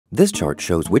This chart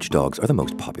shows which dogs are the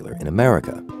most popular in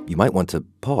America. You might want to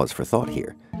pause for thought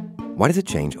here. Why does it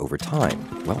change over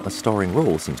time? Well, a starring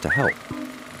role seems to help.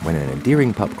 When an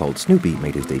endearing pup called Snoopy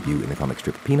made his debut in the comic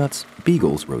strip Peanuts,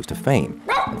 Beagles rose to fame,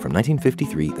 and from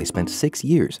 1953 they spent 6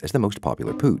 years as the most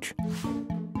popular pooch.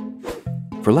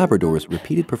 For Labradors,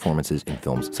 repeated performances in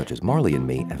films such as Marley and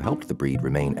Me have helped the breed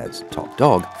remain as top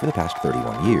dog for the past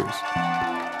 31 years.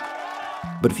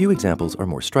 But few examples are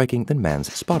more striking than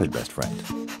man's spotted best friend.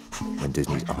 When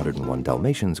Disney's 101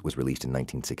 Dalmatians was released in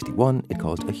 1961, it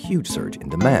caused a huge surge in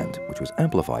demand, which was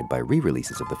amplified by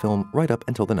re-releases of the film right up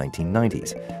until the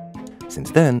 1990s. Since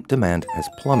then, demand has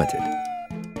plummeted.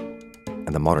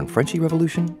 And the modern Frenchie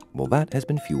revolution? Well, that has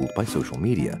been fueled by social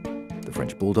media. The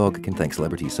French Bulldog can thank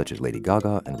celebrities such as Lady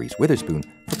Gaga and Reese Witherspoon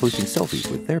for posting selfies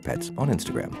with their pets on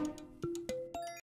Instagram.